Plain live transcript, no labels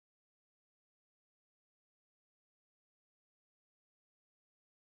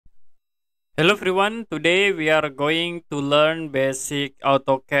Hello everyone, today we are going to learn basic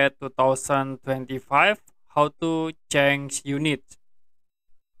AutoCAD 2025, how to change units.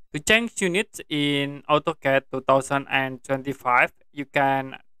 To change units in AutoCAD 2025, you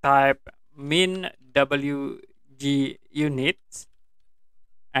can type min WG units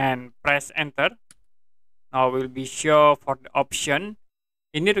and press enter. Now we'll be sure for the option.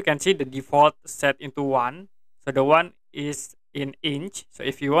 In here you can see the default set into 1. So the 1 is in inch. So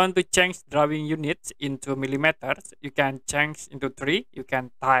if you want to change drawing units into millimeters, you can change into 3. You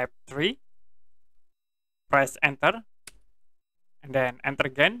can type 3, press enter, and then enter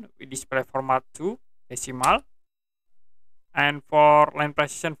again. We display format 2 decimal. And for line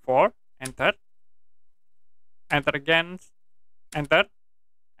precision 4, enter, enter again, enter,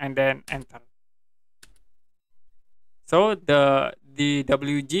 and then enter. So the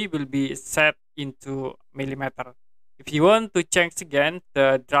WG will be set into millimeter. If you want to change again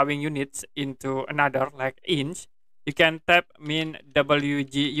the drawing units into another like inch, you can tap min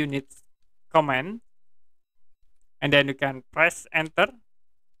WG units command, and then you can press enter.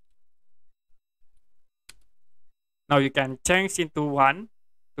 Now you can change into 1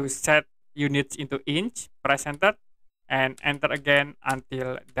 to set units into inch, press enter, and enter again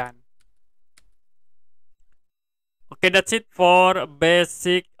until done. Okay, that's it for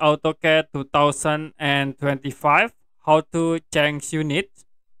basic AutoCAD 2025, how to change units.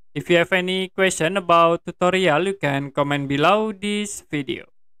 If you have any question about tutorial, you can comment below this video.